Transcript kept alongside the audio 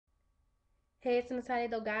Hey, it's Natalia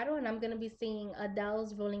Delgado, and I'm going to be singing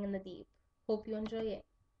Adele's Rolling in the Deep. Hope you enjoy it.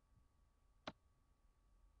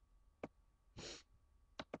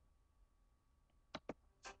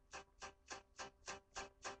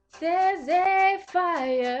 There's a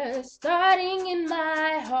fire starting in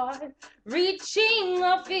my heart, reaching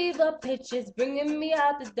a fever pitch, it's bringing me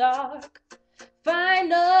out the dark.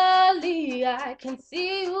 Finally, I can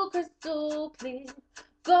see you crystal clear.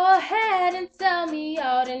 Go ahead and sell me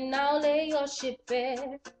out, and I'll lay your ship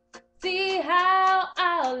bare. See how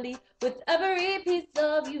I'll leave with every piece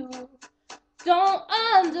of you. Don't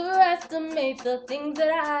underestimate the things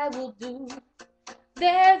that I will do.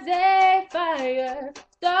 There's a fire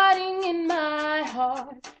starting in my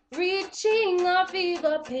heart, reaching a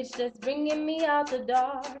fever pitch that's bringing me out the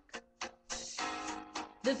dark.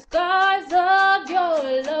 The scars of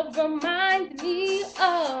your love remind me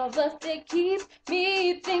of us. They keep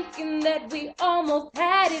me thinking that we almost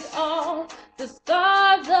had it all. The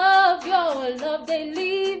scars of your love, they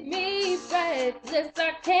leave me breathless.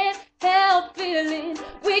 I can't help feeling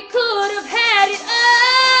we could have had it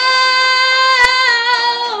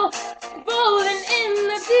all. Rolling in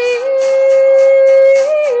the deep,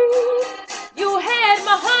 you had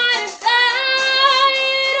my heart inside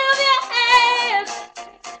of your hands,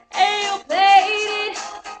 and you played it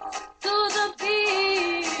to the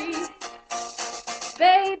beat.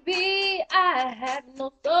 Baby, I have no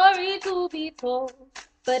story to be told,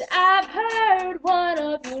 but I've heard one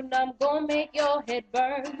of you, and I'm gonna make your head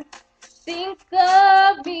burn. Think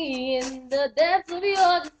of me in the depths of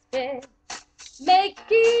your despair,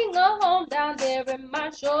 making a home down there, and my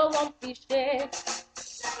sure won't be shared.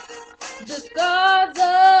 The scars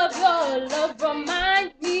of your love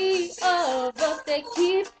remind me of us. They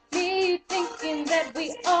keep me thinking that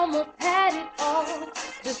we almost had it all.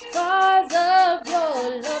 The scars of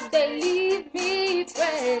your love, they leave me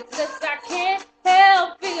breathless. I can't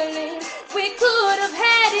help feeling we could have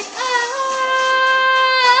had it all.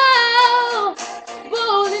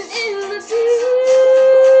 Rolling in the deep,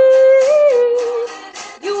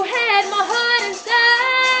 you had my heart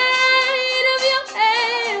inside of your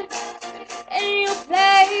hands, and you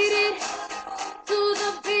played it to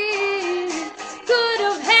the beat. Could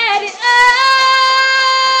have had it all.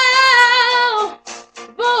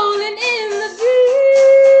 Rolling in the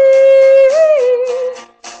deep,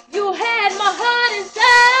 you had my heart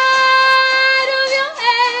inside of your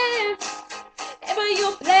hands, but you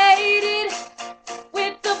played it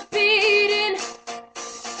with the beating.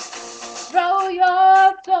 Throw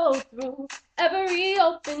your soul through every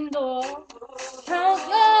open door. Count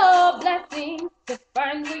your blessings to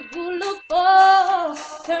find what you look for.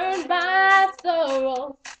 Turn my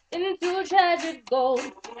sorrow into treasured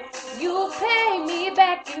gold. You pay me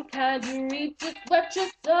back in kind. You reap just what you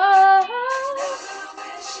sow.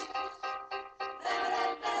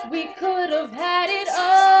 We could have had it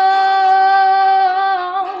all.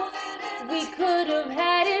 We could have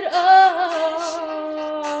had it all.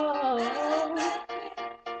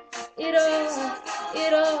 It all,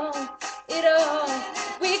 it all.